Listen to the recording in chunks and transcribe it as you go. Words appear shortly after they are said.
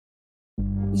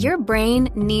Your brain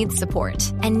needs support,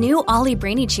 and new Ollie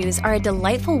Brainy Chews are a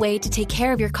delightful way to take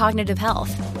care of your cognitive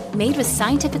health. Made with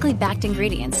scientifically backed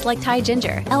ingredients like Thai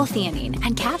ginger, L-theanine,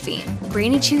 and caffeine,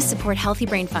 Brainy Chews support healthy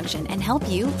brain function and help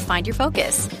you find your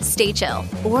focus, stay chill,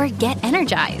 or get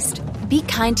energized. Be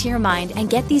kind to your mind and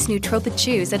get these nootropic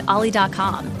chews at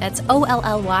ollie.com. That's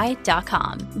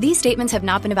OLLY.com. These statements have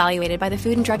not been evaluated by the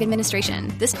Food and Drug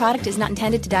Administration. This product is not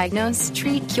intended to diagnose,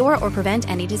 treat, cure, or prevent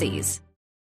any disease.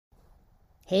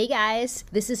 Hey guys,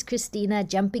 this is Christina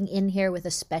jumping in here with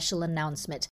a special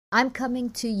announcement. I'm coming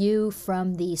to you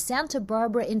from the Santa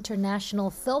Barbara International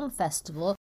Film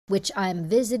Festival, which I'm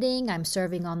visiting. I'm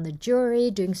serving on the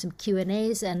jury, doing some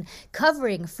Q&As, and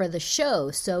covering for the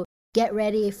show. So get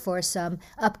ready for some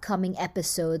upcoming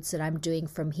episodes that I'm doing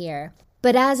from here.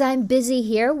 But as I'm busy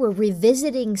here, we're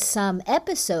revisiting some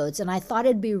episodes, and I thought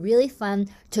it'd be really fun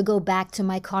to go back to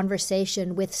my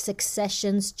conversation with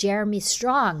Succession's Jeremy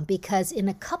Strong, because in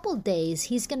a couple days,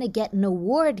 he's going to get an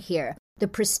award here, the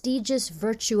prestigious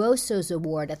Virtuosos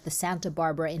Award at the Santa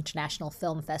Barbara International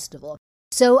Film Festival.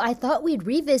 So I thought we'd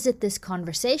revisit this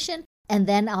conversation, and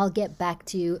then I'll get back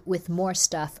to you with more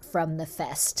stuff from the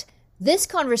fest. This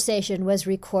conversation was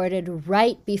recorded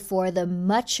right before the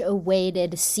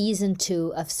much-awaited Season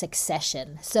 2 of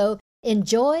Succession. So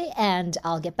enjoy, and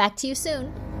I'll get back to you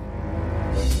soon.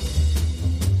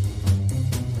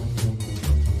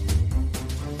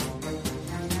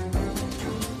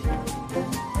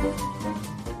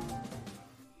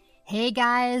 Hey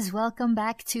guys, welcome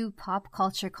back to Pop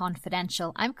Culture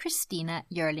Confidential. I'm Christina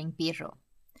Yerling Biro.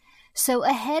 So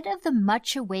ahead of the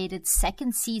much-awaited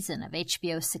second season of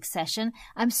HBO's Succession,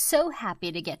 I'm so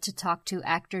happy to get to talk to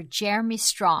actor Jeremy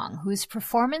Strong, whose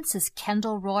performance as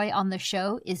Kendall Roy on the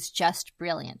show is just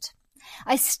brilliant.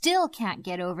 I still can't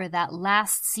get over that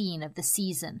last scene of the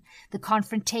season, the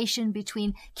confrontation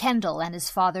between Kendall and his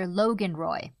father Logan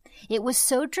Roy. It was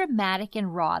so dramatic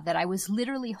and raw that I was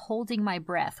literally holding my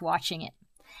breath watching it.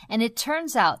 And it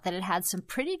turns out that it had some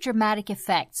pretty dramatic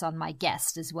effects on my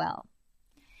guest as well.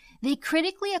 The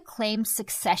critically acclaimed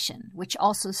Succession, which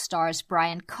also stars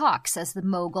Brian Cox as the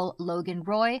mogul Logan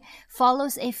Roy,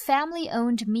 follows a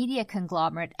family-owned media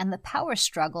conglomerate and the power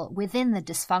struggle within the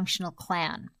dysfunctional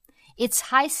clan. It's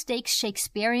high-stakes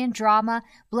Shakespearean drama,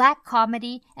 black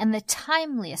comedy, and the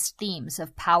timeliest themes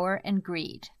of power and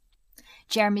greed.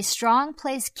 Jeremy Strong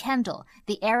plays Kendall,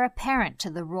 the heir apparent to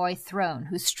the Roy throne,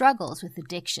 who struggles with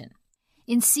addiction.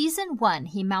 In Season 1,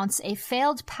 he mounts a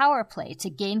failed power play to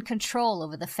gain control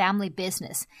over the family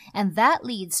business, and that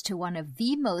leads to one of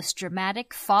the most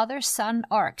dramatic father-son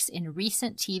arcs in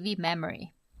recent TV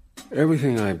memory.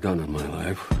 Everything I've done in my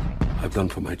life, I've done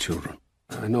for my children.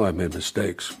 I know I've made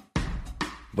mistakes,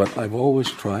 but I've always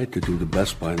tried to do the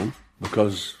best by them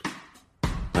because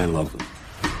I love them.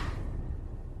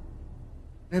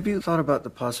 Have you thought about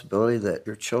the possibility that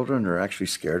your children are actually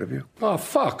scared of you? Oh,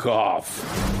 fuck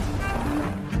off.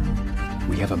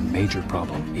 We have a major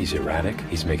problem. He's erratic.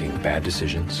 He's making bad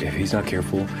decisions. If he's not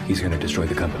careful, he's going to destroy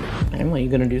the company. Emma, you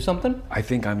going to do something? I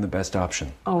think I'm the best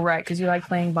option. Oh, right, because you like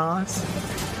playing boss.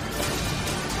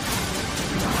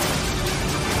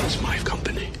 It's my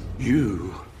company.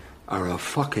 You are a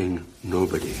fucking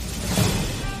nobody.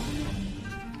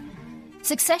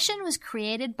 Succession was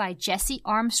created by Jesse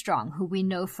Armstrong, who we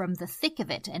know from The Thick of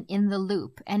It and In the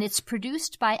Loop, and it's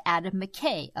produced by Adam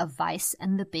McKay of Vice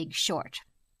and The Big Short.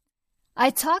 I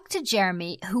talked to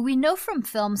Jeremy, who we know from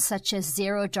films such as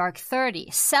Zero Dark 30,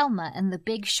 Selma, and The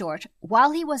Big Short,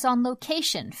 while he was on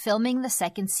location filming the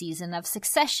second season of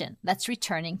Succession that's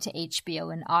returning to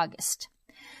HBO in August.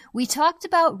 We talked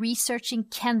about researching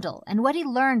Kendall and what he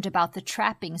learned about the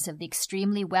trappings of the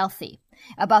extremely wealthy,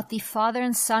 about the father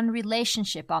and son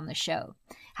relationship on the show,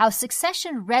 how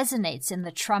Succession resonates in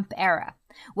the Trump era,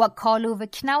 what Karl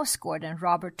Ove Knausgård and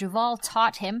Robert Duvall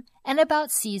taught him, and about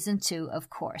Season 2, of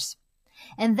course.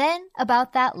 And then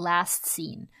about that last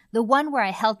scene, the one where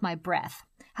I held my breath,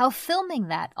 how filming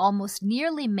that almost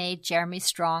nearly made Jeremy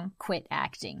Strong quit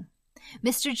acting.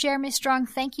 Mr. Jeremy Strong,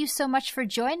 thank you so much for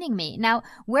joining me. Now,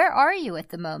 where are you at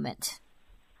the moment?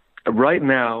 Right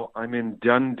now, I'm in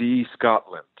Dundee,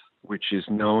 Scotland, which is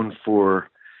known for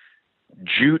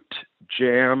jute,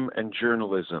 jam, and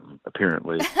journalism,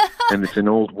 apparently. And it's an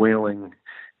old whaling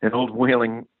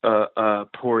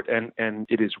port, and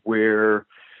it is where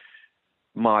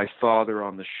my father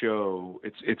on the show,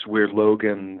 it's where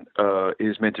Logan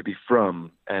is meant to be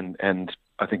from, and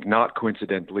I think not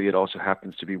coincidentally, it also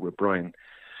happens to be where Brian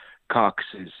Cox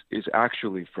is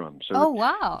actually from. So oh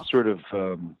wow! Sort of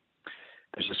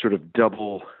there's a sort of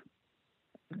double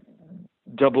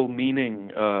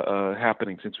meaning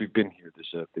happening since we've been here.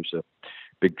 There's a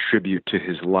big tribute to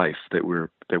his life that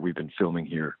we've been filming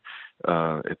here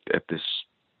at this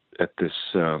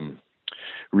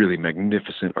really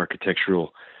magnificent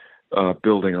architectural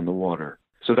building on the water.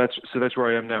 So that's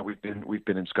where I am now. We've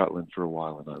been in Scotland for a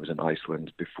while, and I was in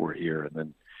Iceland before here, and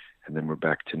then we're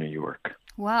back to New York.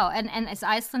 Wow, and is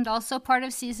Iceland also part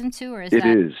of season 2, or is it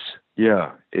that? It is.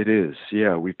 Yeah, it is.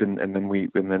 Yeah, we've been, and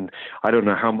then I don't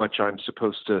know how much I'm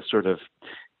supposed to sort of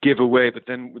give away, but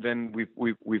then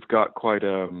we've got quite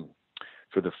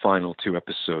for the final 2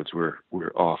 episodes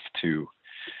we're off to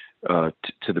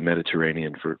the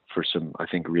Mediterranean for some, I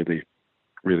think, really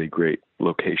really great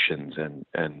locations and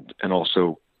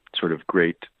also sort of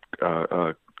great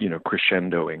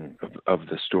crescendoing of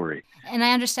the story. And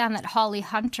I understand that Holly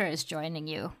Hunter is joining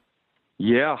you.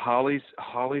 Yeah, Holly's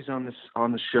on the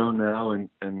show now,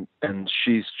 and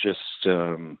she's just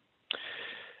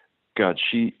God,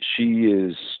 she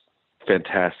is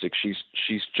fantastic. She's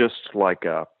just like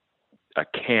a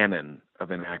cannon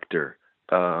of an actor.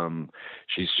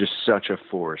 She's just such a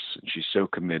force, and she's so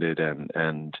committed, and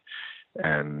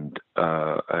I've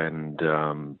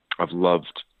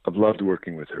loved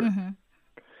working with her. Mm-hmm.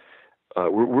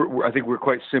 I think we're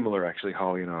quite similar, actually,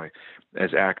 Holly and I,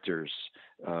 as actors.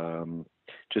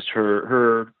 Just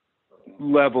her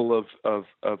level of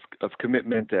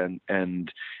commitment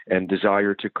and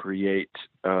desire to create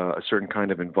a certain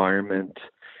kind of environment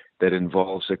that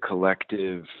involves a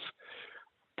collective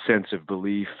sense of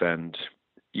belief. And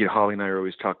Holly and I are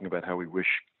always talking about how we wish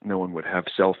no one would have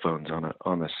cell phones on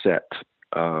a set.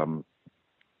 How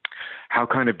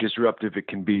kind of disruptive it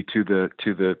can be to the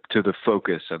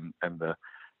focus and the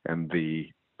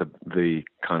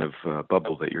kind of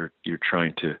bubble that you're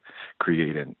trying to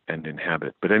create and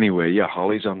inhabit. But anyway, yeah,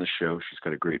 Holly's on the show. She's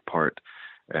got a great part,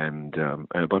 and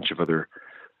a bunch of other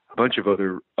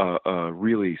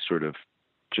really sort of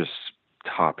just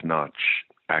top-notch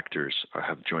actors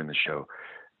have joined the show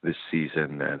this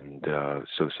season, and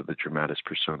so the dramatis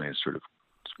personae is sort of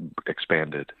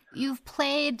expanded. You've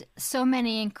played so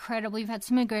many you've had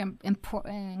so many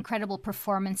incredible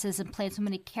performances and played so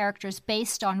many characters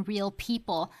based on real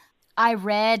people. I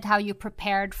read how you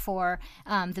prepared for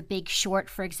The Big Short,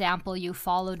 for example. You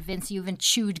followed Vince, you even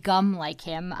chewed gum like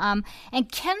him. And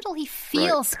Kendall, he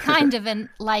feels right. kind of an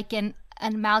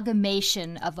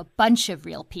amalgamation of a bunch of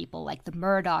real people, like the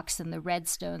Murdochs and the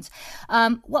Redstones.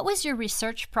 What was your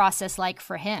research process like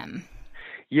for him?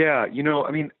 Yeah,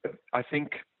 I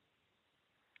think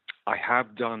I've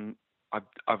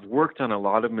worked on a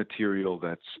lot of material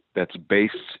that's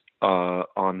based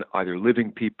on either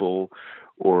living people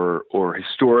or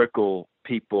historical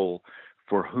people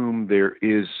for whom there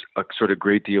is a sort of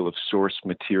great deal of source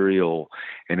material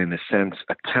and, in a sense,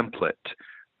 a template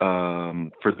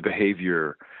for the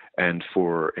behavior and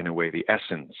for, in a way, the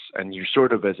essence. And you're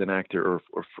sort of, as an actor,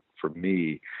 or for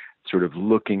me, sort of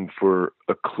looking for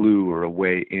a clue or a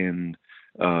way in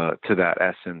to that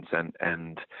essence,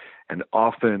 and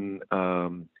often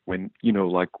when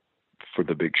like for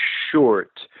The Big Short,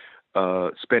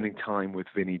 spending time with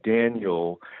Vinnie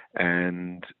Daniel,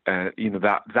 and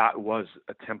that was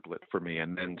a template for me,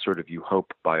 and then sort of you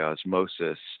hope by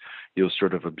osmosis you'll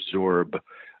sort of absorb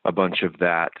a bunch of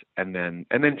that and then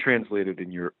translate it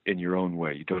in your own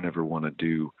way. You don't ever want to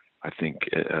do, I think,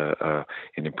 an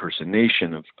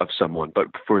impersonation of someone. But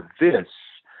for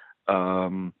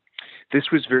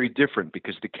this was very different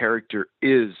because the character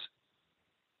is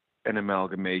an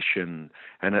amalgamation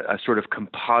and a sort of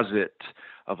composite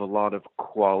of a lot of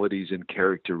qualities and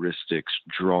characteristics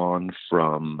drawn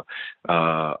from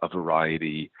a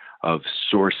variety of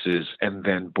sources and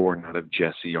then born out of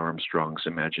Jesse Armstrong's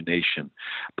imagination.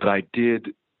 But I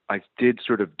did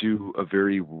sort of do a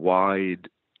very wide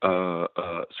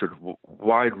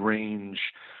range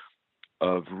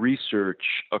of research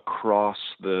across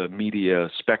the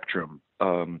media spectrum.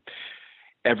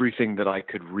 Everything that I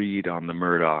could read on the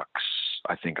Murdochs.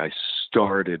 I think I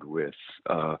started with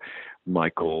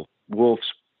Michael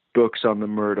Wolff's books on the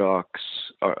Murdochs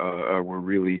were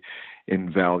really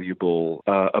invaluable.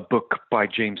 A book by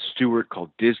James Stewart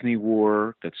called Disney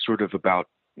War, that's sort of about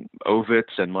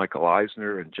Ovitz and Michael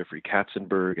Eisner and Jeffrey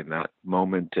Katzenberg and that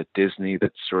moment at Disney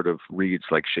that sort of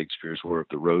reads like Shakespeare's War of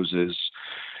the Roses.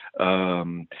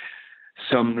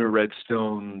 Sumner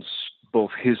Redstone's,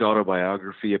 both his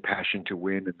autobiography, A Passion to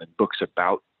Win, and then books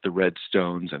about the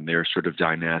Redstones and their sort of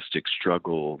dynastic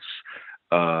struggles.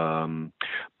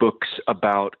 Books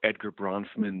about Edgar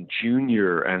Bronfman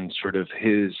Jr. and sort of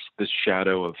the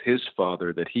shadow of his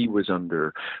father that he was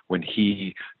under when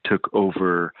he took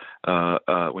over,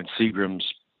 when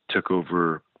Seagram's took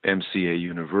over MCA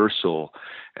Universal,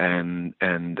 and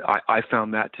I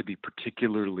found that to be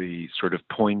particularly sort of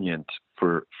poignant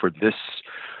for this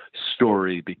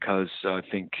story, because I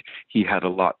think he had a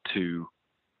lot to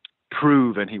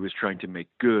prove, and he was trying to make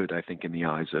good, I think, in the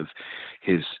eyes of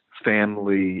his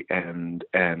family, and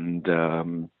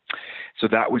so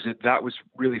that was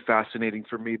really fascinating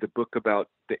for me. The book about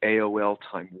the AOL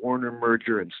Time Warner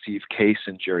merger and Steve Case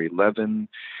and Jerry Levin.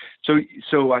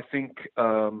 So I think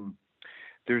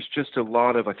there's just a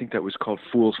lot of, I think that was called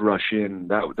Fools Rush In.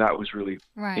 That was really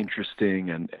interesting,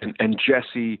 and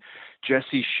Jesse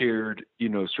shared,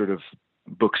 sort of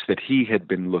books that he had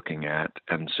been looking at,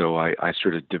 and so I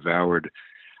sort of devoured,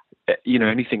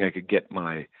 anything I could get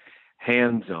my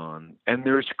hands on. And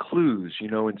there's clues,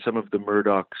 in some of the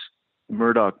Murdoch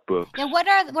books. Yeah, what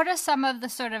are some of the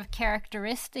sort of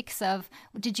characteristics of?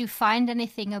 Did you find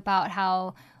anything about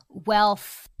how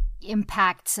wealth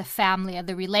impacts a family or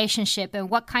the relationship, and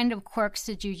what kind of quirks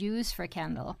did you use for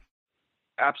Kendall?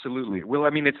 Absolutely. Well, I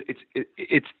mean,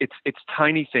 it's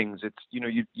tiny things. It's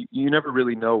you never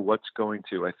really know what's going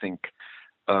to, I think,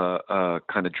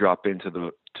 kind of drop into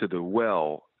the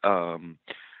well.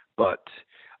 But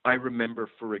I remember,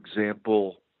 for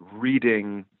example,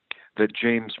 reading that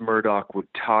James Murdoch would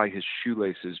tie his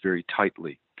shoelaces very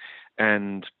tightly,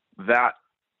 and that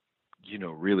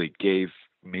really gave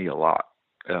me a lot,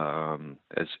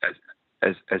 as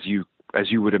you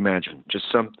would imagine, just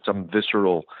some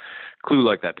visceral clue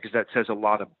like that, because that says a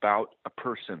lot about a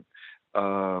person,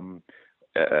 a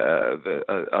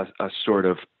sort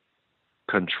of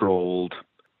controlled,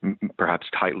 perhaps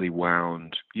tightly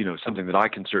wound, something that I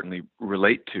can certainly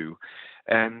relate to.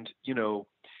 And,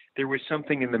 there was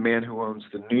something in The Man Who Owns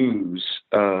the News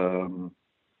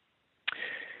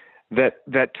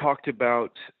that talked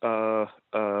about,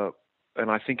 and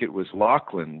I think it was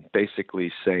Lachlan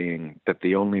basically saying that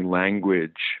the only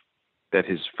language that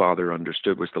his father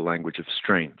understood was the language of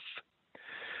strength,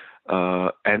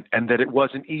 and that it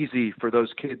wasn't easy for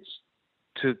those kids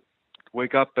to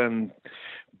wake up and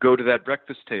go to that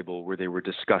breakfast table where they were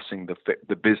discussing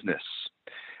the business,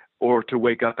 or to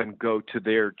wake up and go to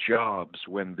their jobs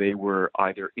when they were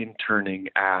either interning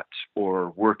at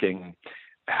or working,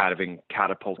 having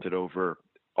catapulted over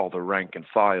all the rank and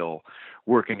file,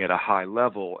 working at a high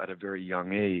level at a very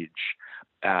young age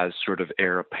as sort of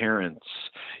heir apparents.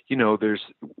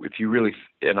 If you really,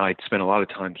 and I spent a lot of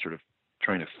time sort of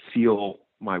trying to feel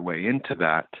my way into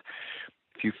that.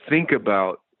 If you think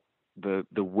about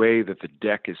the way that the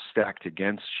deck is stacked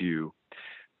against you,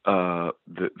 the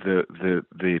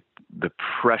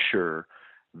pressure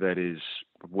that is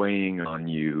weighing on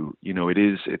you,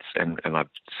 and I've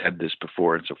said this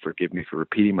before, and so forgive me for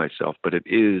repeating myself, but it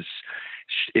is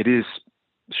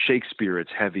Shakespeare.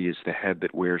 It's heavy as the head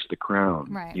that wears the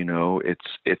crown. Right.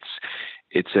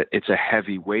 It's a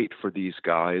heavy weight for these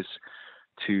guys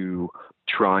to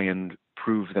try and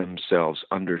prove themselves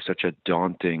under such a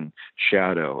daunting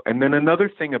shadow. And then another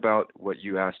thing about what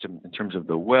you asked him in terms of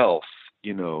the wealth,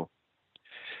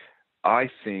 I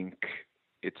think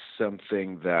it's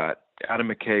something that Adam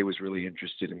McKay was really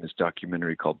interested in, this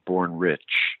documentary called Born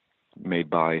Rich, made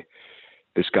by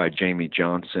this guy Jamie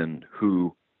Johnson,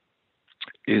 who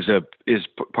is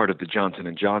part of the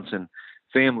Johnson & Johnson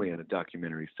family and a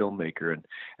documentary filmmaker.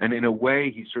 And in a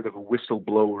way, he's sort of a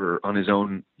whistleblower on his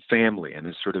own family, and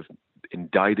is sort of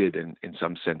indicted in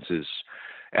some senses,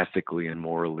 ethically and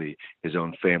morally, his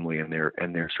own family and their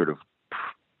sort of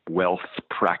wealth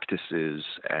practices,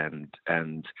 and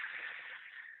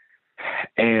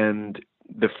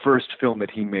the first film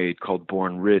that he made, called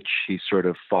Born Rich, he sort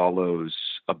of follows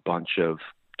a bunch of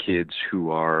kids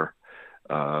who are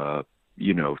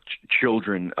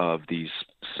children of these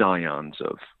scions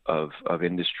of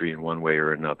industry in one way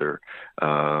or another.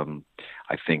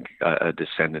 I think a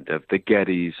descendant of the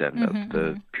Gettys and of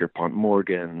the Pierpont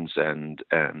Morgans, and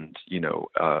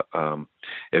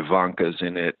Ivanka's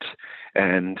in it,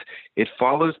 and it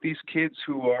follows these kids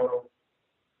who are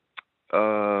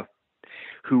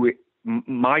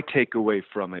my takeaway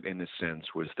from it, in a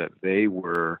sense, was that they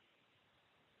were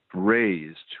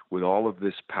raised with all of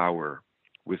this power,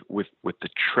 with the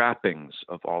trappings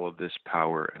of all of this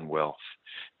power and wealth,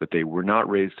 but they were not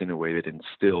raised in a way that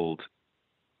instilled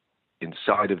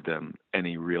inside of them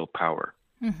any real power,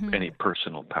 any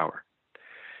personal power.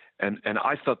 And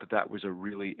I thought that was a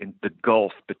really, in the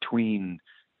gulf between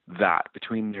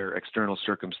their external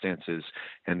circumstances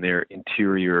and their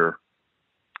interior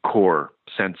core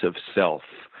sense of self,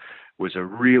 was a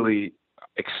really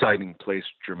exciting place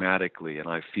dramatically. And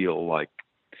I feel like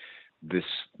this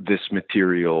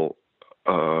material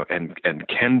and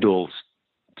Kendall's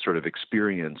sort of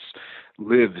experience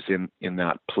lives in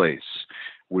that place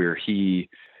where he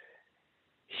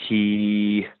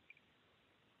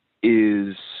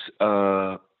is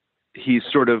he's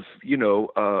sort of,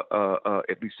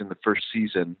 at least in the first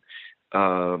season,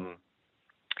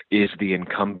 is the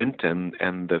incumbent and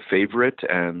the favorite,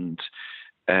 and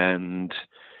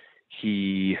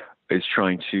he is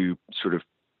trying to sort of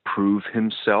prove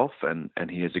himself, and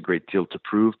he has a great deal to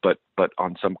prove, but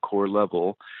on some core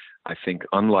level, I think,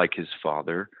 unlike his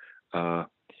father,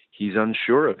 he's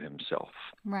unsure of himself.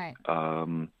 Right.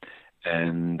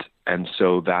 And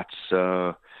so that's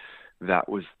a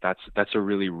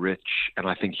really rich and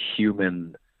I think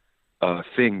human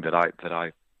thing that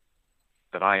I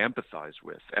empathize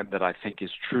with, and that I think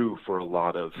is true for a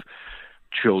lot of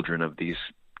children of these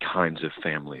kinds of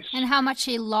families. And how much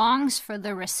he longs for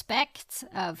the respect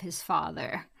of his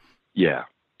father. Yeah.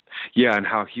 Yeah, and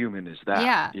how human is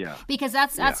that? Yeah. Because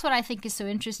that's what I think is so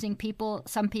interesting.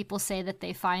 Some people say that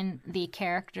they find the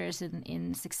characters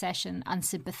in Succession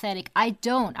unsympathetic. I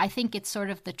don't. I think it's sort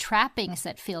of the trappings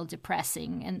that feel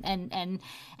depressing, and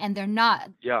they're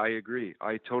not. Yeah, I agree.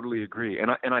 I totally agree.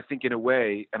 And I think in a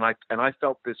way, and I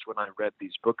felt this when I read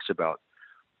these books about,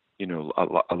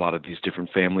 a lot of these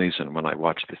different families, and when I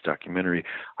watched this documentary,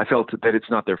 I felt that it's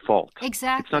not their fault.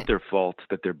 Exactly. It's not their fault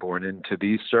that they're born into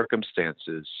these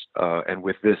circumstances and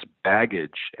with this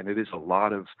baggage, and it's a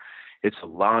lot of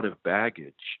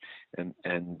baggage, and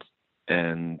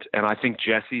I think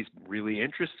Jesse's really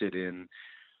interested in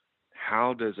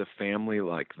how does a family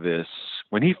like this.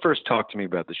 When he first talked to me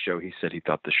about the show, he said he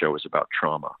thought the show was about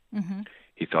trauma. Mm-hmm.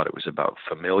 He thought it was about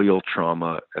familial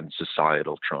trauma and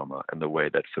societal trauma, and the way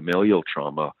that familial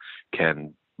trauma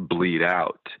can bleed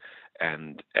out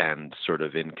and sort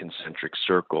of in concentric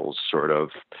circles sort of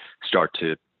start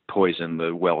to poison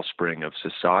the wellspring of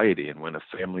society. And when a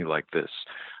family like this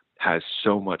has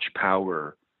so much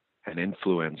power and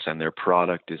influence and their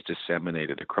product is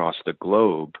disseminated across the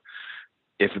globe,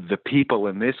 if the people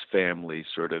in this family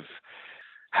sort of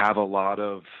have a lot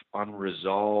of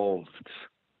unresolved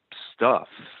stuff,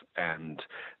 and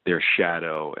their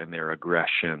shadow and their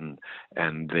aggression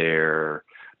and their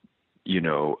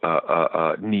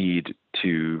need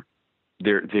to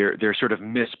their sort of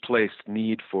misplaced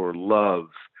need for love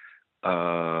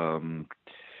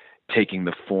taking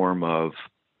the form of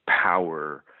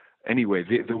power. Anyway,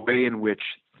 the way in which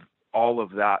all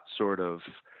of that sort of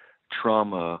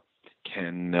trauma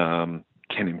can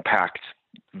impact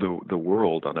the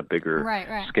world on a bigger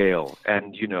scale.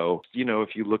 And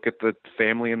if you look at the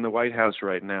family in the White House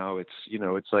right now,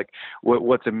 it's like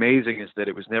what's amazing is that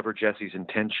it was never Jesse's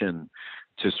intention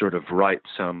to sort of write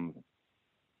some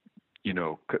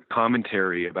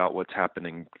commentary about what's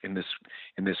happening in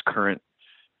this current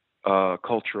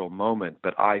cultural moment,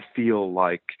 but I feel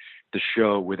like the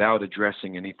show, without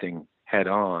addressing anything head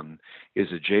on,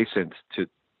 is adjacent to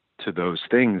those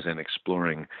things and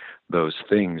exploring those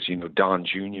things. Don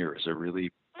Jr. is a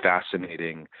really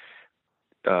fascinating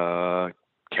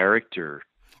character.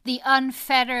 The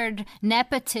unfettered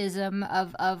nepotism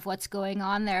of what's going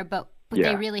on there, but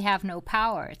they really have no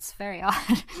power. It's very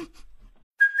odd.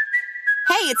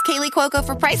 Hey, it's Kaylee Cuoco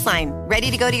for Priceline.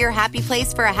 Ready to go to your happy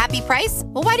place for a happy price?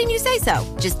 Well, why didn't you say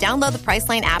so? Just download the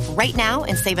Priceline app right now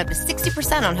and save up to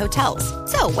 60% on hotels.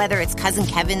 So whether it's Cousin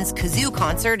Kevin's Kazoo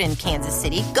Concert in Kansas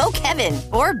City, go Kevin,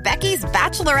 or Becky's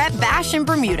Bachelorette Bash in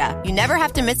Bermuda, you never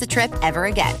have to miss a trip ever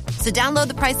again. So download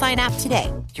the Priceline app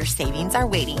today. Your savings are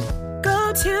waiting.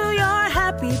 Go to your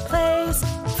happy place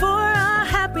for a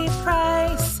happy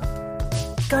price.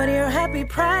 Go to your happy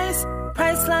price,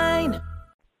 Priceline.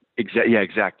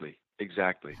 Exactly.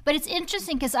 But it's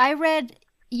interesting because I read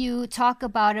you talk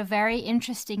about a very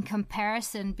interesting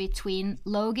comparison between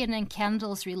Logan and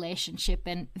Kendall's relationship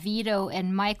and Vito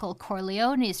and Michael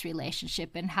Corleone's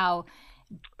relationship, and how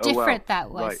different that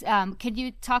was. Right. Could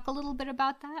you talk a little bit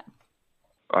about that?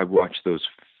 I watched those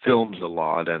films a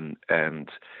lot, and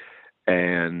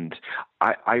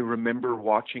I remember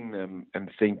watching them and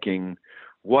thinking,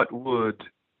 what would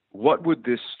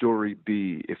this story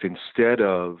be if, instead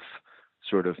of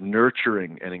sort of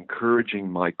nurturing and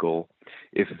encouraging Michael,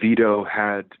 if Vito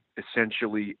had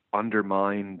essentially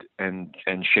undermined and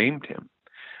shamed him?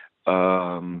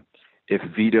 If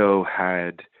Vito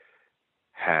had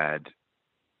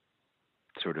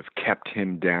sort of kept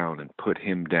him down and put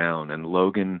him down, and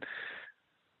Logan,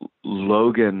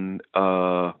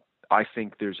 I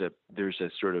think there's a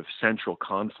sort of central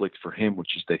conflict for him,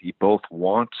 which is that he both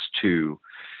wants to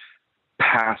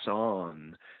pass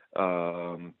on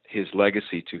his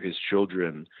legacy to his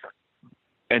children,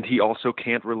 and he also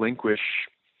can't relinquish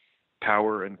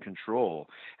power and control.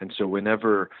 And so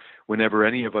whenever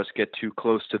any of us get too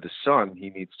close to the sun, he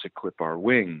needs to clip our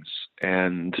wings.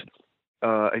 And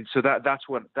so that's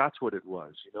what it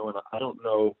was, And I don't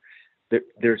know.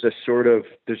 There's a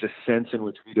sense in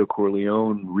which Vito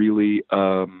Corleone really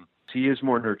he is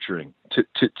more nurturing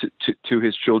to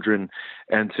his children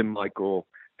and to Michael,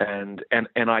 and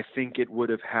I think it would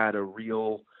have had a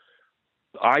real.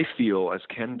 I feel as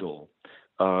Kendall,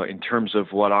 in terms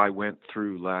of what I went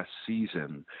through last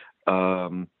season,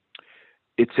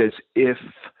 it's as if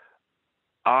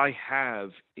I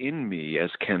have in me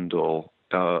as Kendall,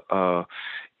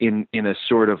 in a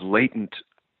sort of latent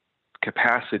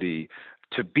capacity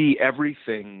to be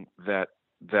everything that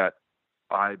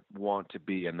I want to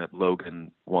be and that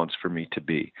Logan wants for me to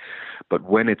be. But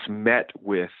when it's met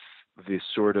with this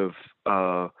sort of,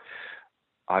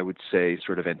 I would say,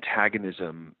 sort of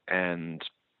antagonism and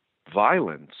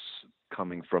violence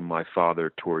coming from my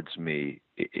father towards me,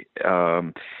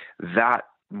 that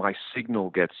my signal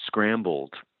gets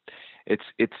scrambled.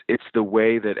 It's the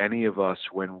way that any of us,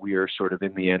 when we are sort of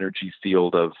in the energy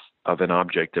field of an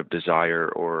object of desire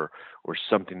or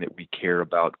something that we care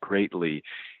about greatly,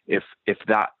 if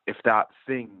that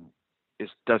thing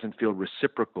doesn't feel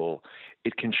reciprocal,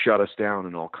 it can shut us down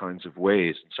in all kinds of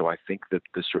ways. And so I think that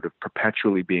the sort of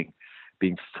perpetually being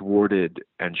thwarted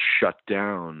and shut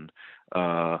down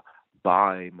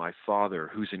by my father,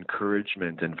 whose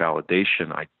encouragement and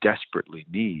validation I desperately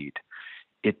need,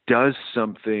 it does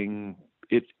something.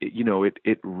 It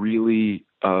really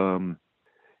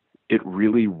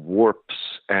warps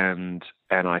and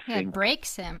I think it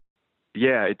breaks him.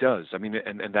 Yeah, it does. I mean,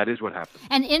 and that is what happens.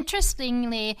 And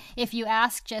interestingly, if you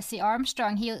ask Jesse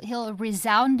Armstrong, he'll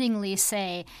resoundingly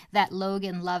say that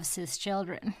Logan loves his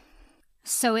children.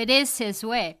 So it is his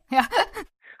way.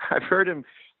 I've heard him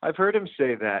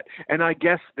say that, and I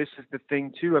guess this is the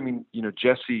thing too. I mean,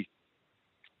 Jesse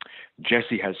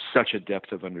has such a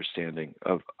depth of understanding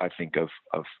of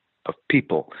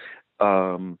people,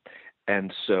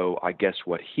 and so I guess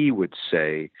what he would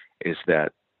say is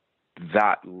that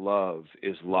love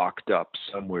is locked up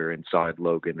somewhere inside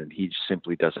Logan, and he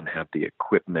simply doesn't have the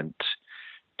equipment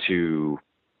to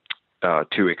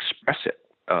express it.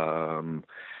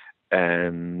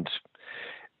 And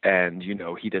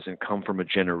he doesn't come from a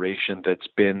generation that's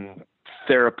been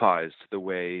therapized the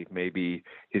way maybe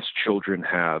his children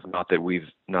have. Not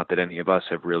that any of us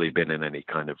have really been in any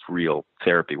kind of real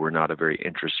therapy. We're not a very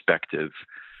introspective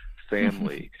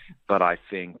family, but I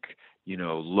think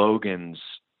Logan's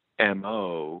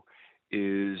MO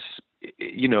is,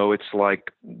 it's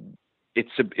like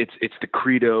it's the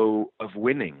credo of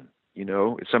winning.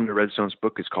 Some of the Redstone's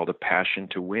book is called A Passion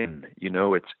to Win.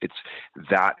 It's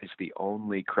that is the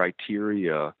only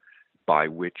criteria by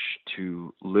which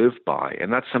to live by,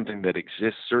 and that's something that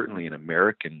exists certainly in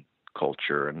American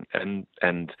culture and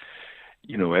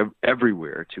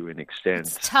everywhere to an extent.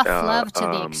 It's tough love to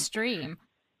the extreme.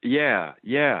 Yeah,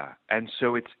 and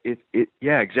so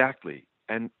exactly.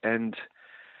 And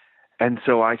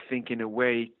so I think in a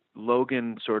way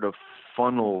Logan sort of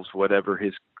funnels whatever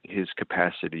his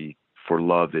capacity for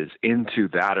love is into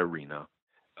that arena.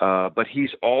 But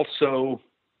he's also,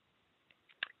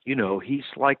 he's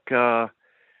like,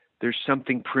 there's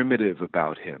something primitive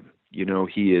about him.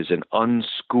 He is an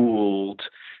unschooled,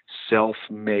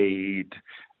 self-made,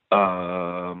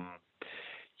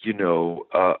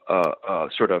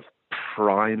 sort of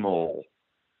primal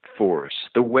force,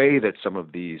 the way that some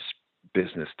of these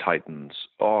business titans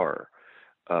are,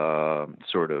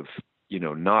 sort of,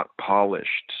 not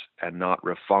polished and not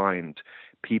refined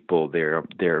people. They're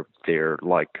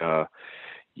like a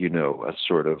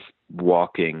sort of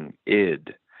walking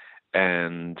id,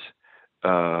 and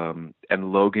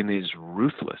Logan is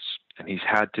ruthless, and he's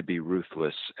had to be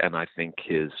ruthless. And I think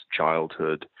his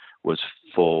childhood was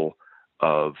full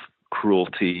of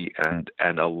cruelty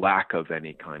and a lack of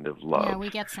any kind of love. Yeah, we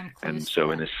get some clues. And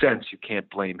so in a sense, you can't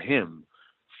blame him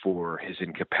for his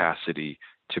incapacity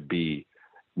to be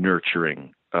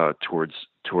nurturing towards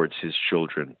his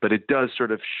children. But it does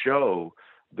sort of show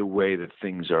the way that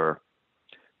things are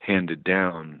handed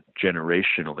down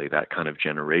generationally, that kind of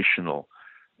generational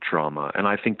trauma. And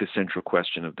I think the central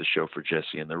question of the show for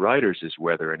Jesse and the writers is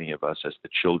whether any of us as the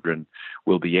children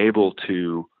will be able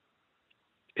to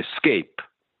escape,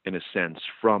 in a sense,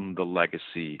 from the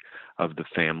legacy of the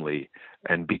family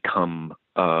and become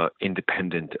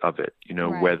independent of it.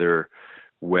 Right.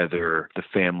 Whether the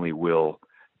family will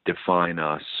define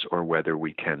us or whether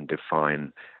we can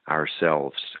define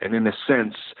ourselves. And in a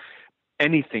sense,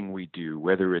 anything we do,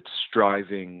 whether it's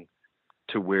striving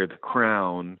to wear the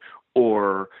crown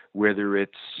or whether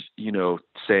it's,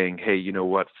 saying, hey, you know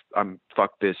what,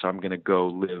 fuck this, I'm going to go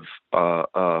live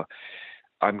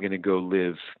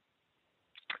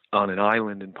on an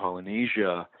island in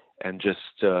Polynesia and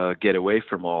just get away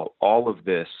from all of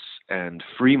this and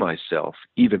free myself.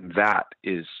 Even that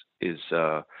is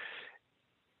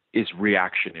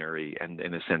reactionary and,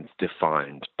 in a sense,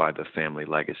 defined by the family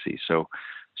legacy. So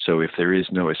if there is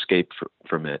no escape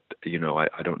from it, I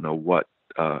don't know what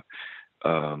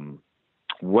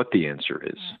the answer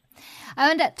is. I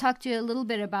want to talk to you a little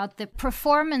bit about the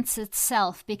performance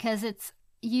itself, because it's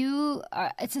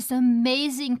this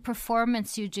amazing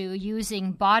performance you do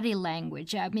using body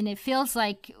language. I mean, it feels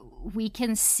like we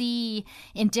can see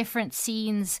in different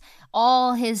scenes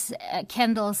all his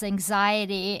Kendall's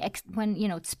anxiety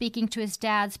when speaking to his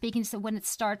dad, when it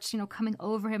starts coming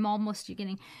over him, almost you're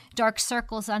getting dark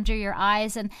circles under your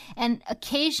eyes, and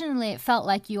occasionally it felt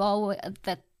like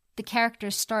that the character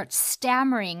starts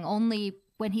stammering only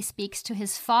when he speaks to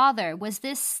his father.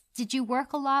 Did you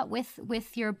work a lot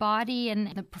with your body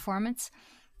and the performance?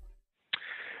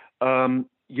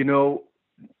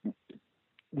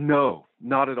 No,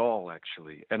 not at all,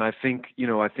 actually. And I think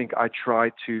I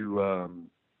try to,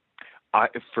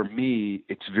 for me,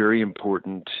 it's very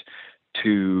important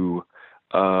to,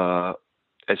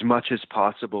 as much as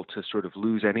possible, to sort of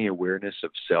lose any awareness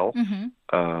of self,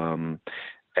 and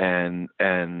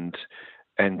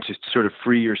to sort of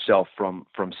free yourself from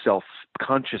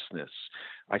self-consciousness.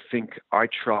 I think I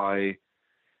try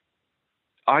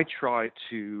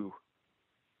to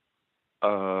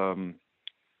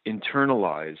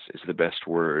internalize, is the best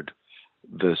word,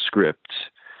 the script,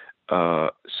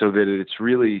 so that it's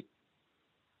really,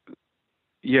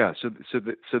 so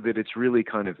that it's really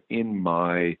kind of in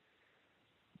my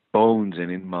bones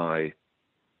and in my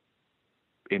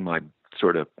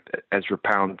sort of, Ezra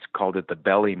Pound called it, the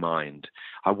belly mind.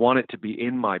 I want it to be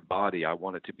in my body. I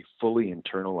want it to be fully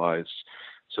internalized,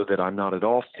 so that I'm not at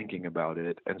all thinking about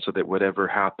it, and so that whatever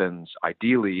happens,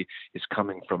 ideally, is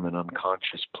coming from an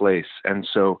unconscious place. And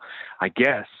so I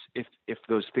guess if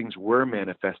those things were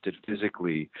manifested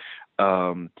physically,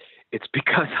 it's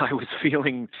because I was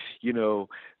feeling,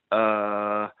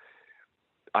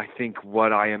 I think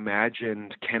what I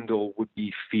imagined Kendall would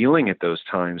be feeling at those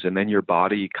times, and then your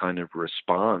body kind of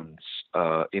responds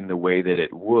in the way that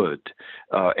it would.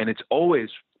 And it's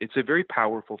a very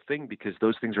powerful thing, because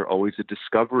those things are always a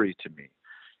discovery to me.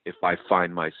 If I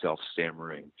find myself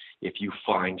stammering, if you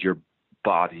find your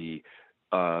body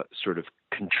sort of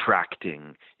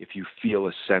contracting, if you feel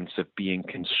a sense of being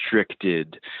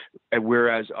constricted,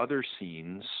 whereas other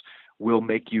scenes will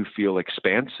make you feel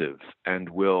expansive and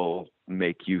will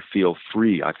make you feel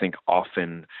free. I think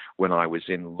often when I was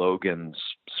in Logan's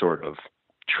sort of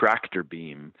tractor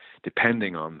beam,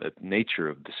 depending on the nature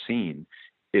of the scene,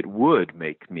 it would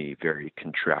make me very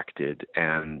contracted.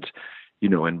 And,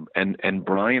 and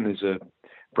Brian's a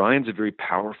very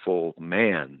powerful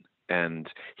man, and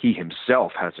he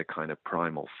himself has a kind of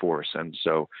primal force. And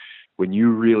so when you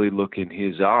really look in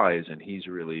his eyes and he's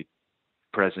really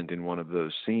present in one of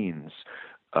those scenes,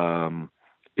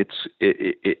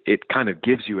 it kind of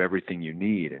gives you everything you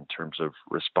need in terms of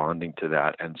responding to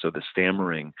that. And so the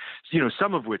stammering,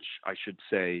 some of which I should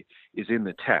say is in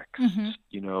the text,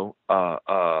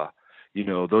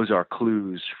 those are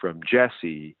clues from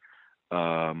Jesse,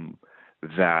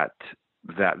 that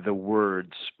the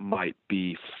words might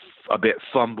be a bit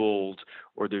fumbled,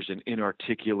 or there's an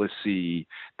inarticulacy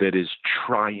that is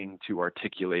trying to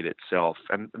articulate itself.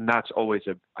 And that's always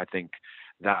I think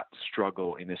that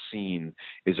struggle in a scene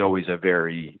is always a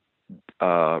very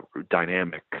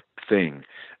dynamic thing.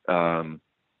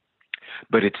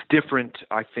 But it's different,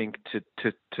 I think,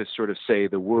 to sort of say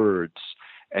the words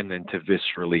and then to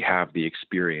viscerally have the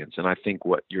experience. And I think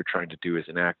what you're trying to do as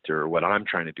an actor, or what I'm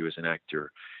trying to do as an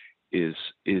actor, is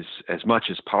as much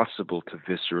as possible to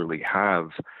viscerally have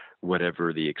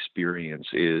whatever the experience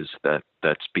is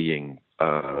that's being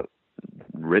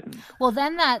written. Well,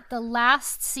 then the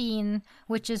last scene,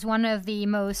 which is one of the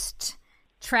most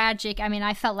tragic. I mean,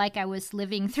 I felt like I was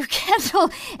living through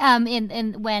Kendall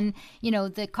in when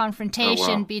the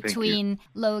confrontation between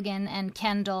Logan and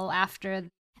Kendall after.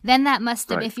 Then that must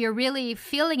have, if you're really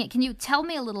feeling it, can you tell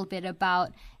me a little bit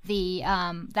about the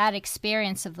that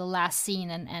experience of the last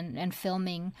scene and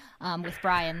filming with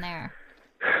Brian there?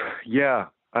 Yeah,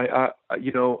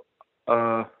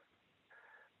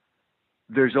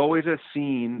 there's always a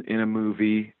scene in a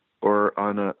movie or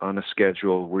on a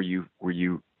schedule where you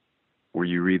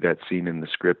read that scene in the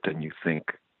script and you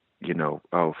think,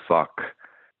 oh fuck,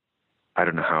 I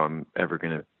don't know how I'm ever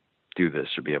gonna do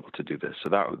this or be able to do this. So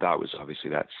that was obviously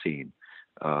that scene,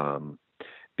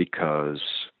 because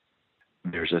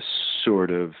there's a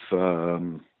sort of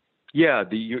the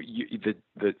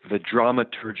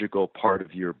dramaturgical part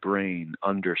of your brain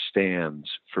understands.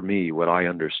 For me, what I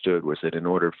understood was that in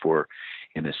order for,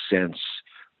 in a sense,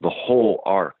 the whole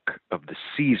arc of the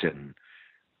season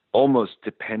almost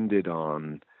depended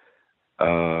on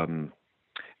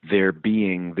there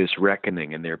being this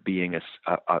reckoning, and there being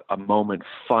a moment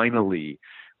finally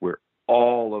where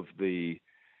all of the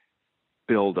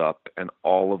build up and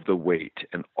all of the weight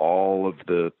and all of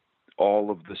the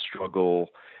struggle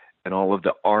and all of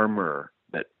the armor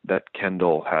that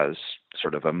Kendall has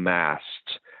sort of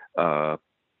amassed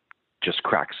just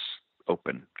cracks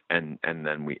open, and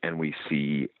then we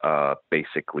see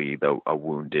basically a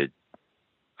wounded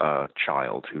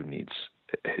child who needs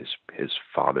his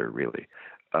father, really.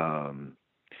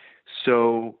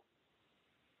 So,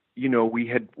 you know, we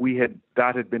had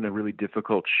that had been a really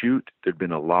difficult shoot. There'd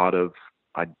been a lot of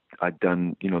I'd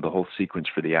done, you know, the whole sequence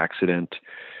for the accident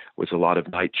was a lot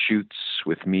of night shoots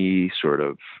with me sort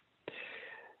of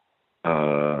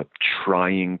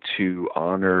trying to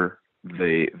honor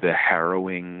the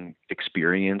harrowing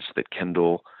experience that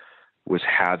Kendall was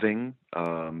having,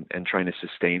 and trying to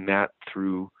sustain that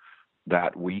through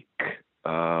that week,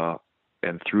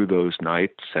 and through those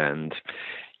nights, and,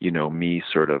 you know, me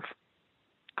sort of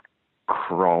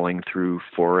crawling through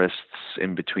forests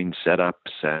in between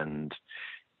setups and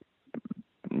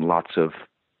lots of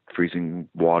freezing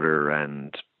water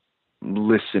and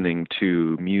listening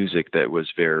to music that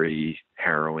was very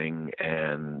harrowing,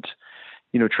 and,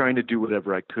 you know, trying to do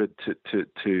whatever I could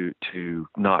to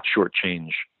not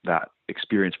shortchange that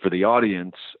experience for the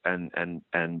audience, and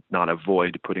not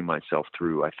avoid putting myself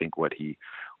through, I think, what he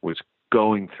was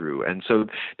going through. And so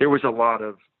there was a lot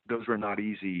of, those were not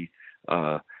easy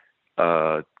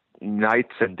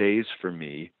nights and days for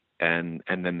me. And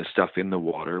then the stuff in the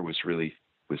water was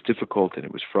difficult, and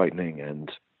it was frightening.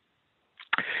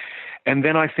 And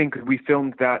then I think we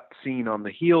filmed that scene on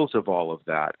the heels of all of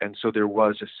that. And so there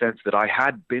was a sense that I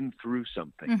had been through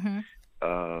something,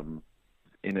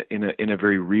 in a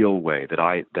very real way that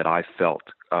I felt,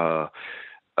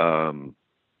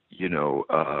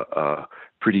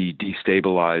 pretty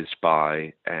destabilized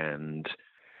by. And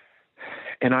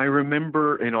I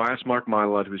remember, you know, I asked Mark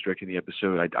Mylod, who was directing the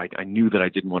episode, I knew that I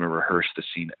didn't want to rehearse the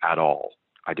scene at all.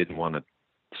 I didn't want to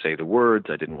say the words.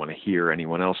 I didn't want to hear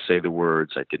anyone else say the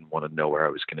words. I didn't want to know where I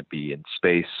was going to be in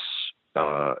space,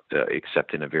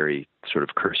 except in a very sort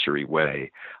of cursory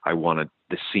way. I wanted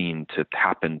the scene to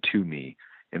happen to me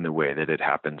in the way that it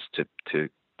happens to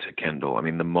Kendall. I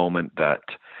mean, the moment that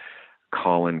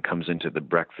Colin comes into the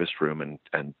breakfast room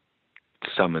and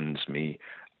summons me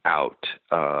out,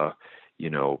 you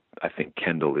know, I think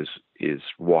Kendall is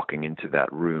walking into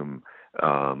that room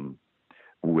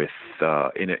with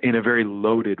in a very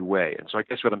loaded way. And so I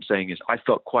guess what I'm saying is I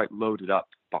felt quite loaded up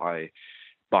by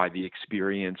the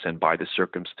experience and by the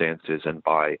circumstances and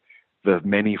by the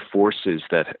many forces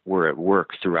that were at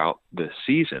work throughout the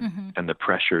season, and the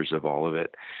pressures of all of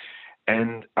it.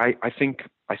 And I think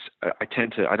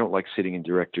I don't like sitting in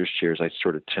director's chairs. I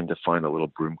sort of tend to find a little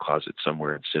broom closet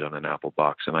somewhere and sit on an apple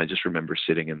box. And I just remember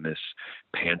sitting in this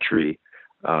pantry,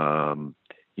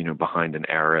 you know, behind an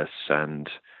arras, and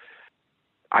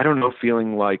I don't know,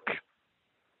 feeling like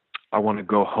I want to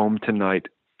go home tonight,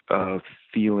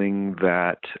 feeling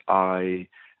that I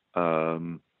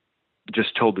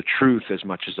just told the truth as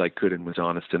much as I could and was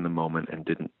honest in the moment, and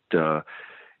didn't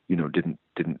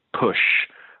push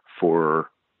for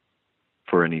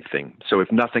anything. So if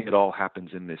nothing at all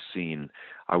happens in this scene,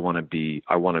 I want to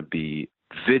be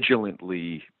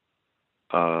vigilantly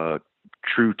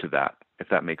true to that, if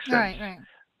that makes sense. Right.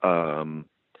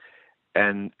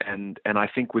 And I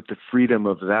think with the freedom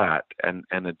of that, and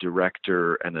a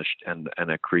director and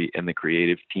the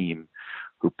creative team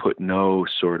who put no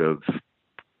sort of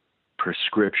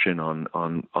prescription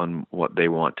on what they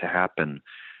want to happen,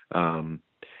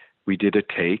 we did a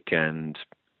take, and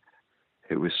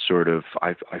it was sort of,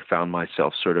 I found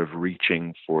myself sort of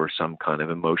reaching for some kind of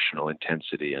emotional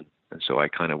intensity, and so I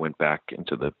kind of went back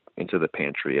into the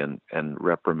pantry and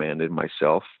reprimanded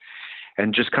myself,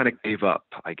 and just kind of gave up,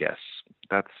 I guess.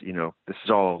 That's, you know, this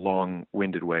is all a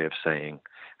long-winded way of saying,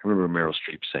 I remember Meryl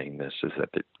Streep saying this, is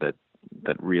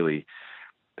that really,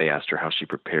 they asked her how she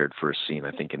prepared for a scene,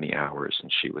 I think in the hours, and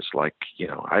she was like, you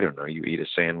know, I don't know, you eat a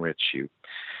sandwich,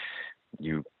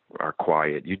 you are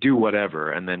quiet, you do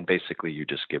whatever, and then basically you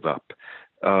just give up.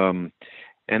 And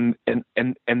then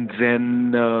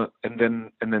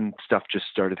stuff just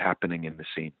started happening in the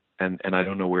scene. And I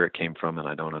don't know where it came from, and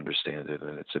I don't understand it,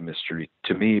 and it's a mystery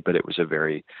to me, but it was a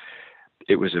very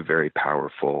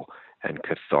powerful and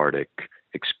cathartic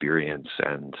experience,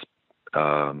 and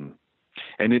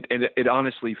it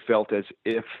honestly felt as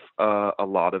if a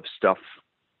lot of stuff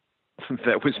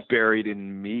that was buried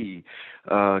in me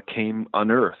came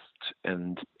unearthed,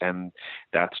 and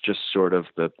that's just sort of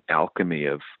the alchemy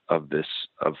of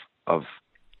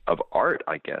art,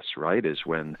 I guess, right? Is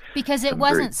when, because it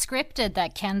wasn't scripted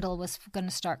that Kendall was going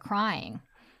to start crying.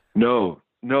 No,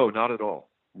 not at all.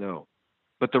 No,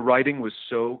 but the writing was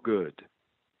so good.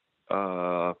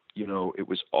 It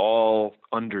was all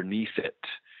underneath it,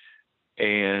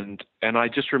 and I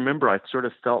just remember I sort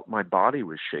of felt my body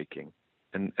was shaking,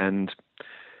 and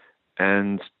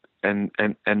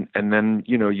then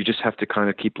you just have to kind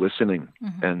of keep listening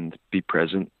and be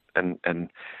present and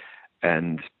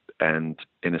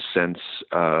in a sense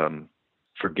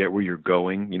forget where you're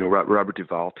going. Robert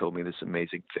Duvall told me this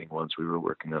amazing thing once. We were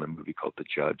working on a movie called The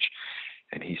Judge,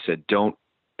 and he said, "Don't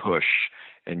push,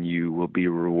 and you will be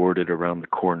rewarded around the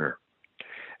corner."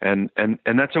 And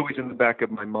that's always in the back of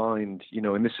my mind,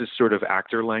 and this is sort of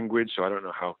actor language, so I don't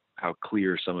know how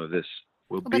clear some of this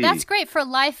will be. But that's great for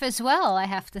life as well, I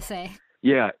have to say.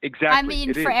 Yeah, exactly. I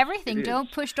mean, for everything.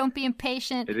 Don't push, don't be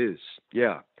impatient. It is,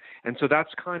 yeah. And so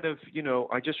that's kind of,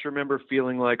 I just remember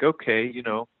feeling like, okay,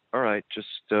 all right, just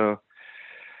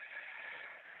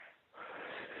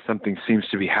something seems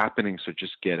to be happening, so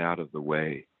just get out of the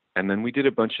way. And then we did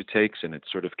a bunch of takes, and it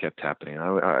sort of kept happening.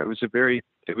 It was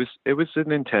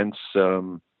an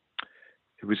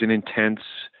intense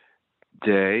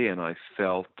day, and I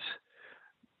felt,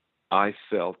 and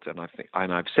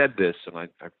I've said this, and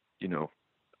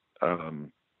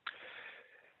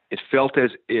it felt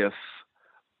as if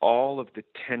all of the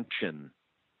tension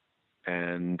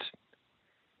and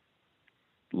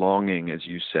longing, as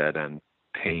you said, and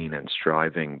pain and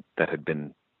striving that had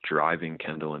been driving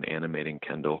Kendall and animating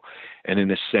Kendall, and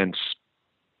in a sense,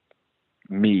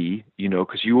 me,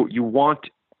 because you want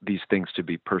these things to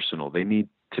be personal. They need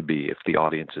to be, if the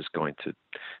audience is going to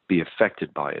be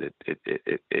affected by it.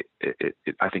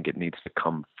 I think it needs to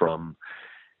come from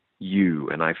you.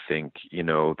 And I think,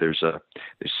 there's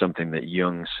something that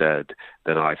Jung said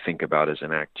that I think about as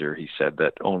an actor. He said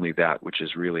that only that which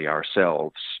is really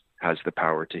ourselves has the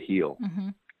power to heal. Mm-hmm.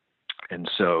 And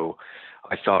so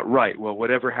I thought, right, well,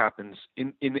 whatever happens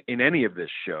in any of this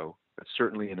show, but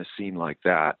certainly in a scene like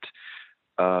that,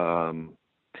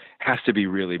 has to be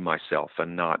really myself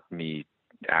and not me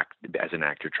as an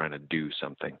actor trying to do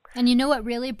something. And you know what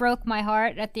really broke my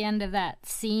heart at the end of that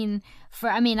scene?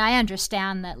 I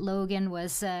understand that Logan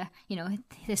was,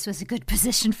 this was a good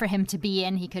position for him to be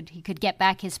in. He could get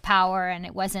back his power, and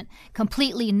it wasn't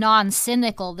completely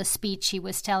non-cynical, the speech he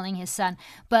was telling his son.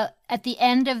 But at the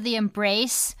end of the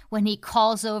embrace, when he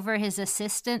calls over his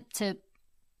assistant to,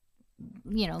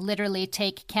 literally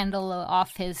take Kendall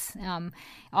off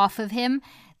of him,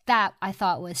 that I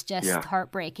thought was just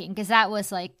heartbreaking, because that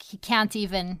was like he can't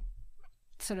even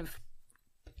sort of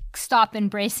stop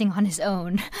embracing on his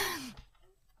own.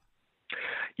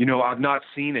 I've not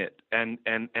seen it, and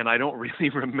I don't really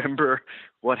remember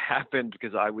what happened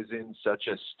because I was in such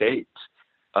a state.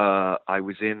 I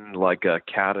was in like a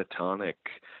catatonic.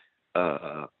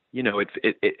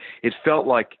 It felt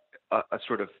like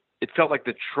it felt like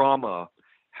the trauma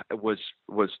was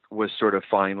sort of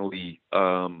finally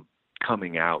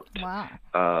coming out. Wow.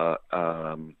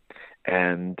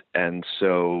 And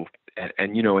so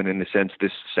in a sense,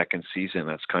 this second season,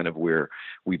 that's kind of where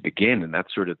we begin, and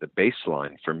that's sort of the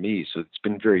baseline for me. So it's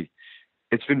been very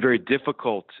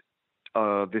difficult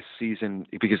this season,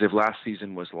 because if last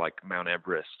season was like Mount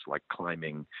Everest, like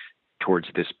climbing towards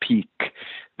this peak,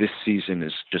 this season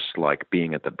is just like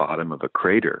being at the bottom of a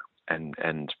crater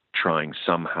and trying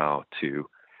somehow to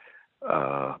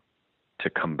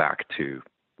come back to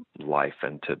life,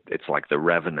 and it's like the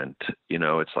Revenant,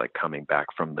 it's like coming back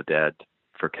from the dead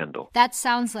for Kendall. That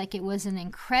sounds like it was an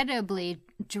incredibly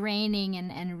draining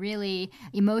and really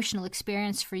emotional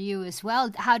experience for you as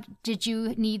well. How did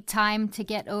you need time to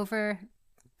get over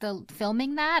the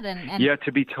filming that? And yeah,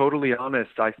 to be totally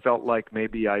honest, I felt like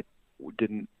maybe I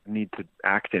didn't need to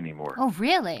act anymore. Oh,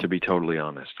 really? To be totally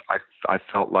honest, I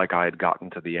felt like I had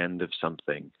gotten to the end of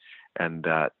something, and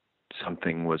that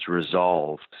something was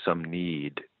resolved, some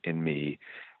need in me,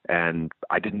 and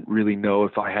I didn't really know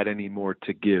if I had any more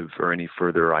to give or any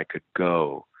further I could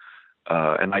go.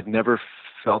 And I'd never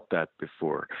felt that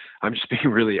before. I'm just being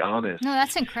really honest. No,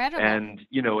 that's incredible. And,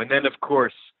 and then of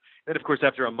course,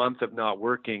 after a month of not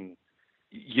working,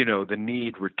 the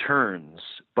need returns,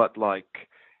 but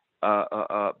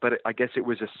but I guess it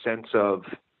was a sense of,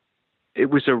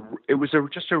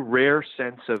 just a rare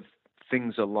sense of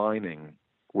things aligning,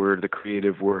 where the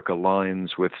creative work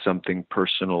aligns with something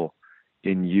personal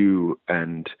in you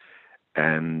and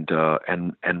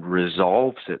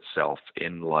resolves itself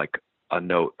in like a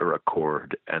note or a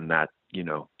chord, and that, you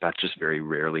know, that just very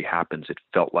rarely happens. It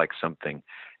felt like something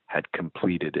had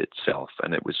completed itself,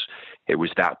 and it was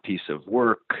that piece of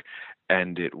work,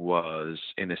 and it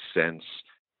was, in a sense,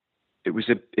 it was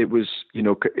you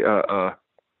know,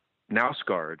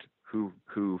 Knausgaard,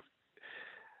 who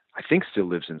I think still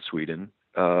lives in Sweden.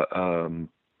 So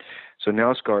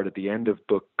Knausgaard, at the end of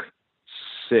book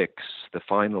 6, the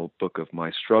final book of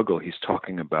My Struggle, he's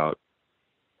talking about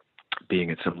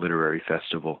being at some literary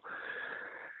festival,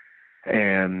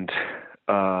 and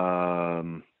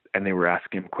they were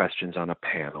asking him questions on a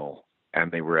panel,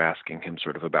 and they were asking him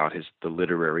sort of about the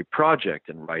literary project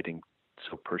and writing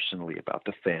so personally about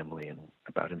the family and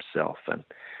about himself,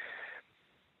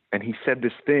 and he said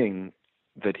this thing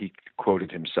that he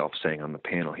quoted himself saying on the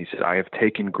panel. He said, "I have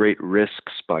taken great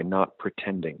risks by not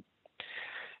pretending."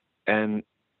 And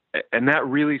that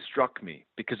really struck me,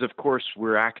 because of course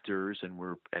we're actors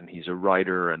and he's a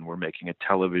writer and we're making a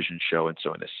television show. And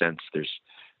so in a sense,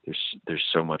 there's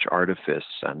so much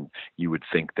artifice, and you would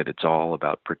think that it's all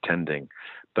about pretending.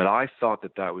 But I thought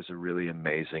that was a really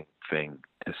amazing thing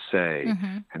to say.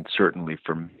 Mm-hmm. And certainly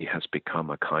for me has become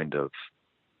a kind of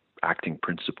acting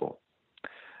principle.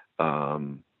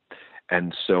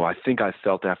 And so I think I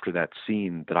felt after that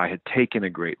scene that I had taken a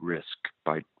great risk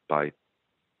by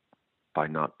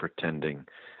not pretending,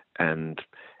 and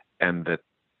that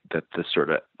the sort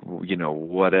of, you know,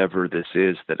 whatever this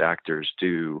is that actors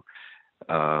do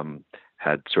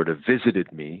had sort of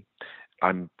visited me.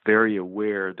 I'm very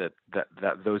aware that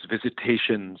those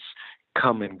visitations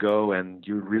come and go, and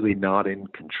you're really not in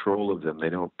control of them. They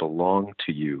don't belong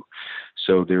to you.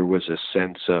 So there was a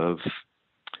sense of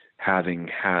having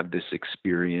had this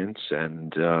experience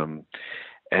and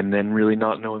then really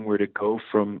not knowing where to go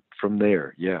from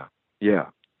there. Yeah.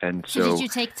 And so did you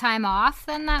take time off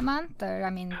then that month? Or, I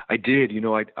mean, I did. You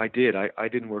know, I did. I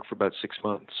didn't work for about 6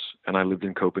 months, and I lived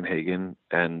in Copenhagen,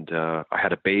 and I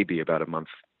had a baby about a month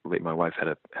late. My wife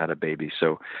had a baby,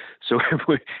 so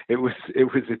it was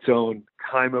its own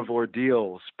time of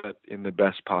ordeals, but in the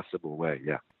best possible way.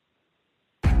 Yeah.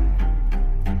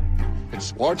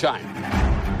 It's wartime.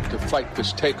 To fight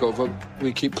this takeover,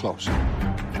 we keep close.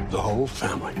 The whole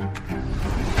family.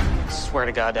 Swear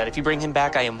to God, Dad, if you bring him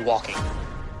back, I am walking.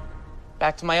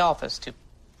 Back to my office to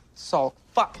sulk.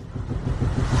 Fuck.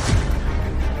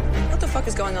 What the fuck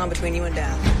is going on between you and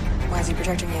Dad? Why is he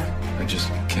protecting you? I just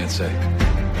can't say.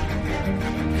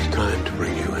 It's time to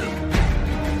bring you in.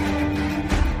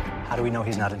 How do we know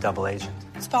he's not a double agent?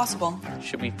 It's possible.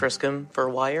 Should we frisk him for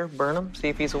a wire, burn him, see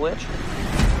if he's a witch?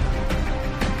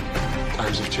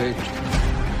 Times have changed.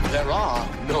 There are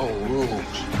no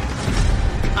rules.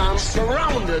 I'm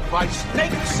surrounded by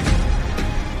snakes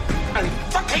and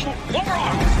fucking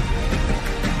morons.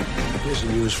 Here's a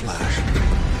news flash.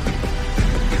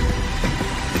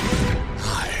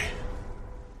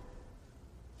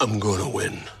 I'm gonna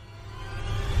win.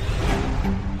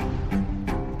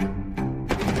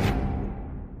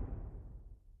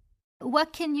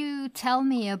 What can you tell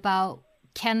me about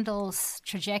Kendall's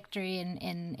trajectory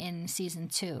in season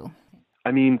 2?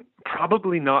 I mean,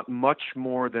 probably not much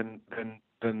more than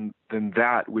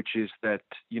that, which is that,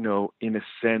 you know, in a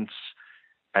sense,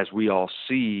 as we all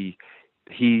see,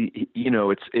 he you know,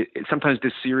 it's sometimes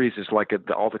this series is like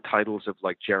all the titles of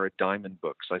like Jared Diamond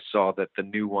books. I saw that the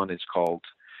new one is called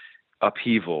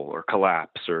Upheaval or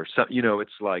Collapse or something. You know,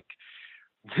 it's like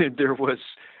there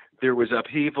was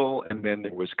upheaval and then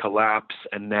there was collapse,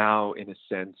 and now in a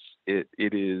sense it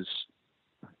is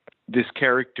this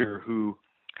character who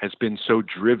has been so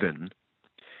driven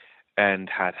and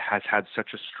has had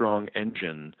such a strong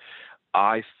engine.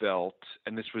 I felt,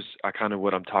 and this was kind of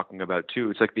what I'm talking about too,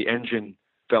 it's like the engine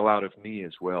fell out of me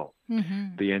as well.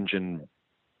 Mm-hmm. The engine,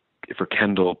 for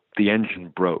Kendall, the engine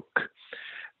broke.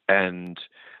 And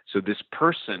so this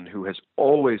person who has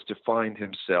always defined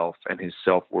himself and his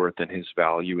self-worth and his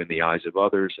value in the eyes of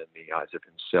others and the eyes of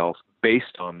himself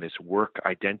based on this work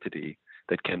identity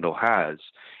that Kendall has,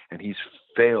 and he's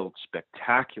failed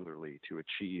spectacularly to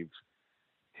achieve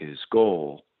his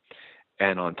goal.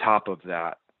 And on top of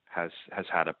that, has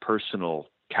had a personal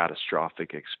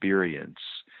catastrophic experience,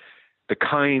 the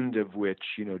kind of which,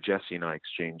 you know, Jesse and I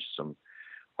exchanged some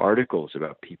articles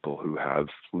about people who have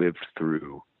lived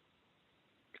through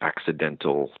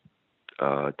accidental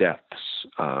deaths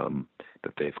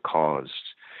that they've caused,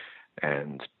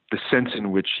 and the sense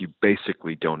in which you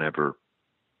basically don't ever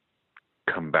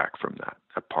come back from that.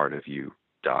 A part of you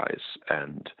dies.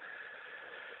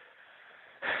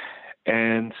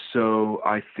 And so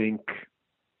I think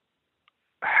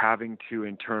having to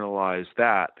internalize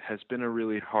that has been a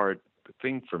really hard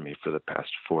thing for me for the past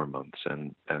 4 months,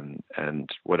 and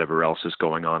whatever else is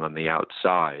going on the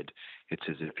outside, it's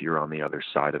as if you're on the other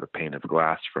side of a pane of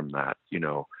glass from that.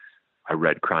 I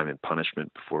read Crime and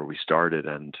Punishment before we started,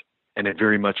 and it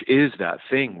very much is that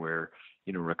thing where,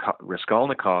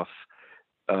 Raskolnikov,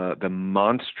 the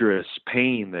monstrous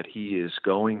pain that he is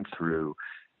going through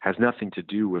has nothing to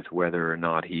do with whether or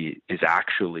not he is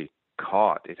actually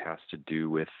caught. It has to do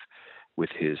with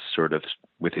his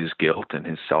guilt and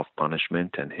his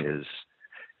self-punishment and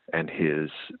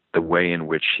the way in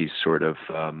which he's sort of,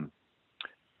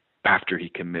 after he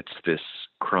commits this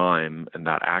crime and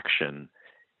that action,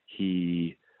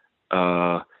 he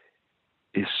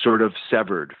is sort of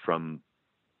severed from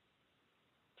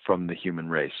the human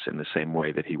race in the same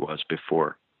way that he was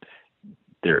before.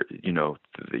 There,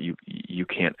 you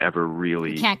can't ever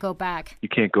really... You can't go back. You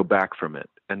can't go back from it.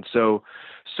 And so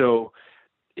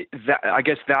that, I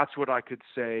guess that's what I could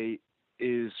say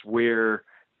is where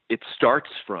it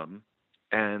starts from.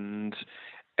 And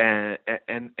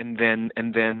then,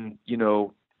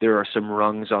 there are some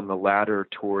rungs on the ladder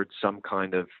towards some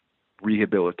kind of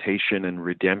rehabilitation and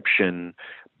redemption,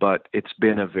 but it's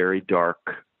been a very dark,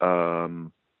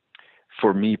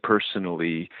 for me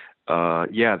personally,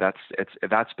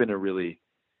 that's been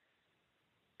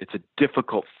it's a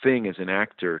difficult thing as an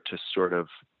actor to sort of,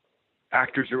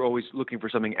 actors are always looking for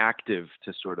something active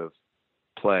to sort of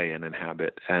play and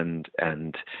inhabit. And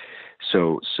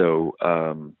so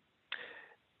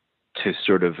to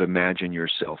sort of imagine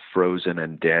yourself frozen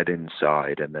and dead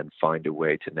inside and then find a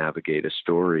way to navigate a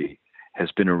story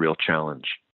has been a real challenge.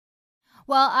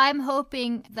 Well, I'm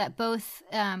hoping that both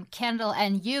Kendall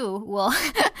and you will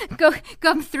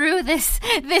come through this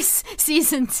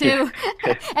season 2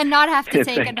 and not have to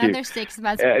take another 6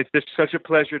 months. It's just such a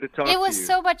pleasure to talk to you.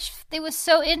 It was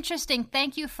so interesting.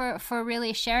 Thank you for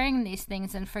really sharing these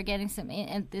things and for getting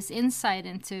this insight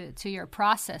into your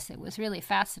process. It was really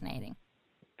fascinating.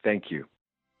 Thank you.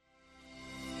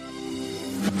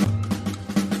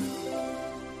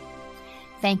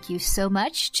 Thank you so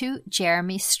much to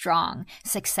Jeremy Strong.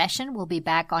 Succession will be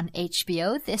back on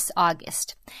HBO this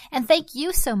August. And thank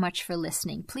you so much for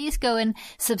listening. Please go and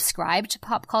subscribe to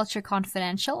Pop Culture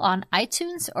Confidential on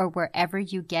iTunes or wherever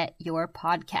you get your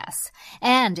podcasts.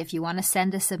 And if you want to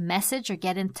send us a message or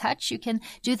get in touch, you can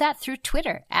do that through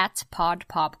Twitter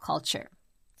 @PodPopCulture.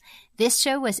 This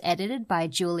show was edited by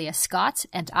Julia Scott,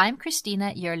 and I'm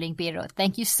Christina Yerling-Biro.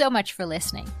 Thank you so much for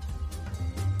listening.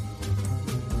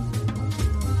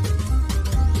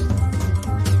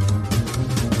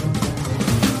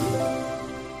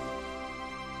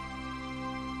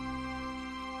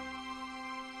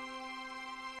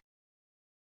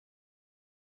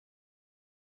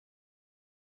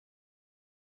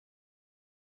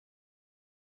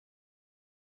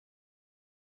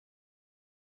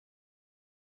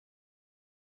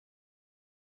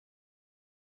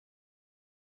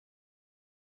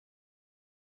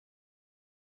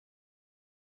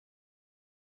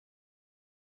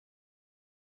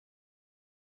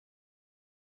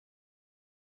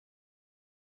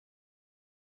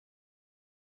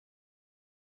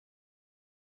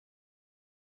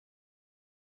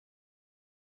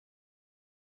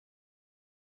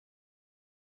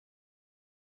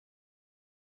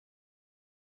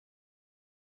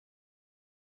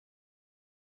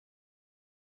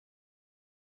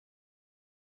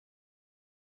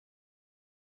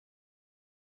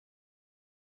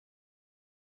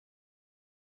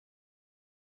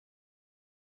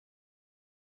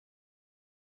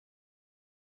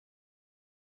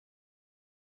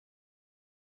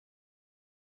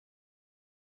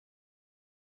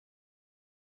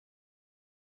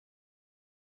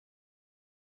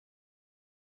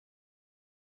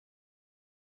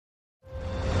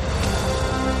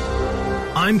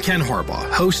 I'm Ken Harbaugh,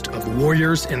 host of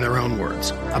Warriors in Their Own Words,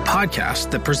 a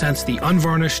podcast that presents the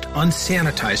unvarnished,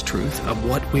 unsanitized truth of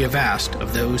what we have asked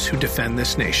of those who defend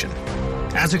this nation.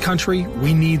 As a country,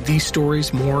 we need these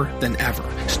stories more than ever.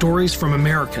 Stories from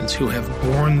Americans who have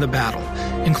borne the battle,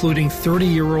 including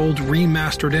 30-year-old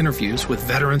remastered interviews with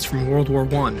veterans from World War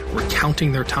I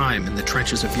recounting their time in the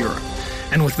trenches of Europe,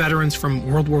 and with veterans from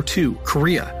World War II,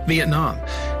 Korea, Vietnam,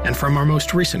 and from our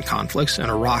most recent conflicts in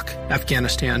Iraq,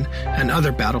 Afghanistan, and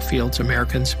other battlefields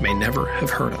Americans may never have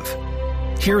heard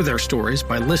of. Hear their stories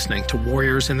by listening to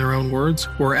Warriors in Their Own Words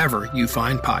wherever you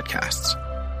find podcasts.